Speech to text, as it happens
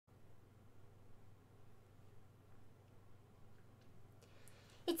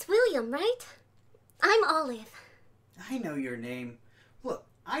William, right? I'm Olive. I know your name. Look,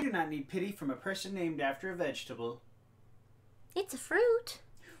 I do not need pity from a person named after a vegetable. It's a fruit.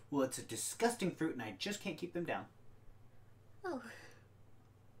 Well, it's a disgusting fruit and I just can't keep them down. Oh.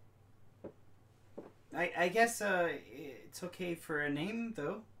 I guess it's okay for a name,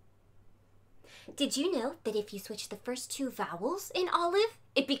 though. Did you know that if you switch the first two vowels in Olive,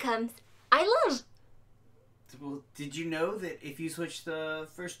 it becomes I love? Well, did you know that if you switch the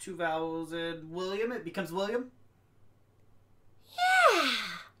first two vowels in William, it becomes William? Yeah.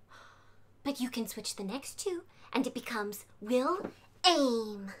 But you can switch the next two, and it becomes Will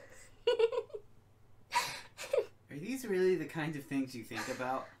Aim. Are these really the kinds of things you think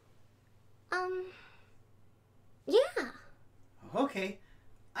about? Yeah. Okay.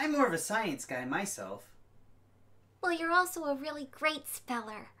 I'm more of a science guy myself. Well, you're also a really great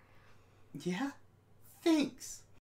speller. Yeah? Thanks.